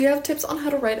We have tips on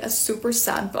how to write a super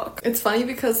sad book. It's funny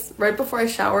because right before I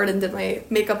showered and did my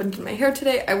makeup and did my hair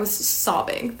today, I was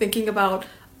sobbing thinking about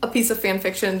a piece of fan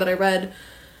fiction that I read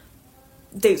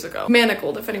days ago.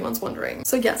 Manacled, if anyone's wondering.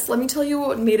 So yes, let me tell you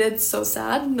what made it so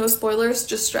sad. No spoilers,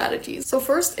 just strategies. So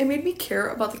first, it made me care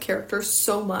about the characters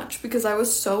so much because I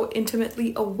was so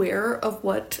intimately aware of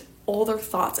what all their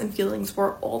thoughts and feelings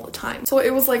were all the time. So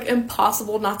it was like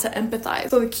impossible not to empathize.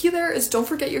 So the key there is don't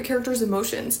forget your character's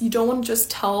emotions. You don't want to just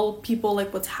tell people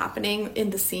like what's happening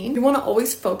in the scene. You want to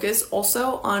always focus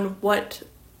also on what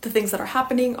the things that are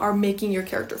happening are making your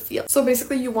character feel. So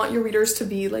basically you want your readers to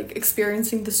be like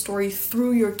experiencing the story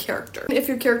through your character. If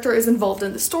your character is involved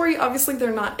in the story, obviously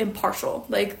they're not impartial.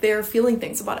 Like they're feeling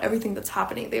things about everything that's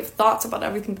happening. They have thoughts about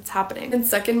everything that's happening. And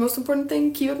second most important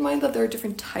thing, keep in mind that there are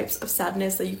different types of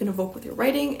sadness that you can evoke with your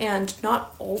writing, and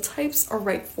not all types are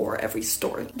right for every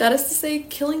story. That is to say,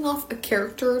 killing off a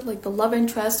character like the love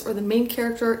interest or the main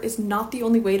character is not the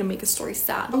only way to make a story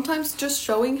sad. Sometimes just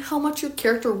showing how much your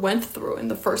character went through in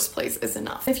the first place is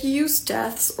enough. If you use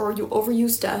deaths or you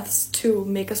overuse deaths to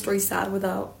make a story sad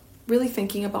without really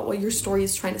thinking about what your story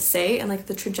is trying to say and like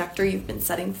the trajectory you've been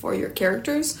setting for your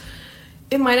characters,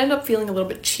 it might end up feeling a little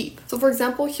bit cheap. So for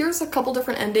example, here's a couple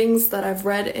different endings that I've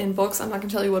read in books. I'm not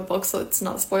gonna tell you what books, so it's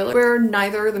not a spoiler, where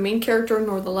neither the main character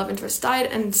nor the love interest died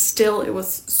and still it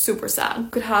was super sad. You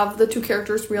could have the two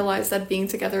characters realize that being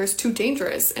together is too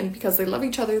dangerous, and because they love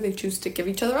each other, they choose to give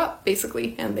each other up,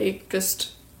 basically, and they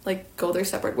just like go their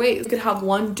separate ways. You could have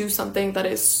one do something that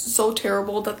is so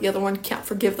terrible that the other one can't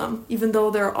forgive them, even though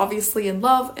they're obviously in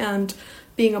love and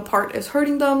being apart is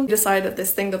hurting them. You decide that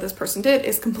this thing that this person did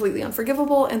is completely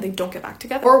unforgivable and they don't get back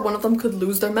together. Or one of them could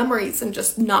lose their memories and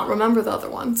just not remember the other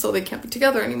one, so they can't be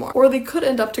together anymore. Or they could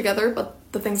end up together, but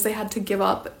the things they had to give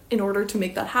up in order to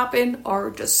make that happen are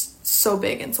just so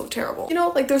big and so terrible. You know,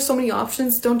 like there's so many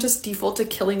options. Don't just default to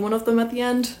killing one of them at the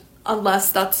end,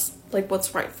 unless that's like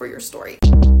what's right for your story.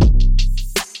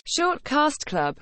 Short Cast Club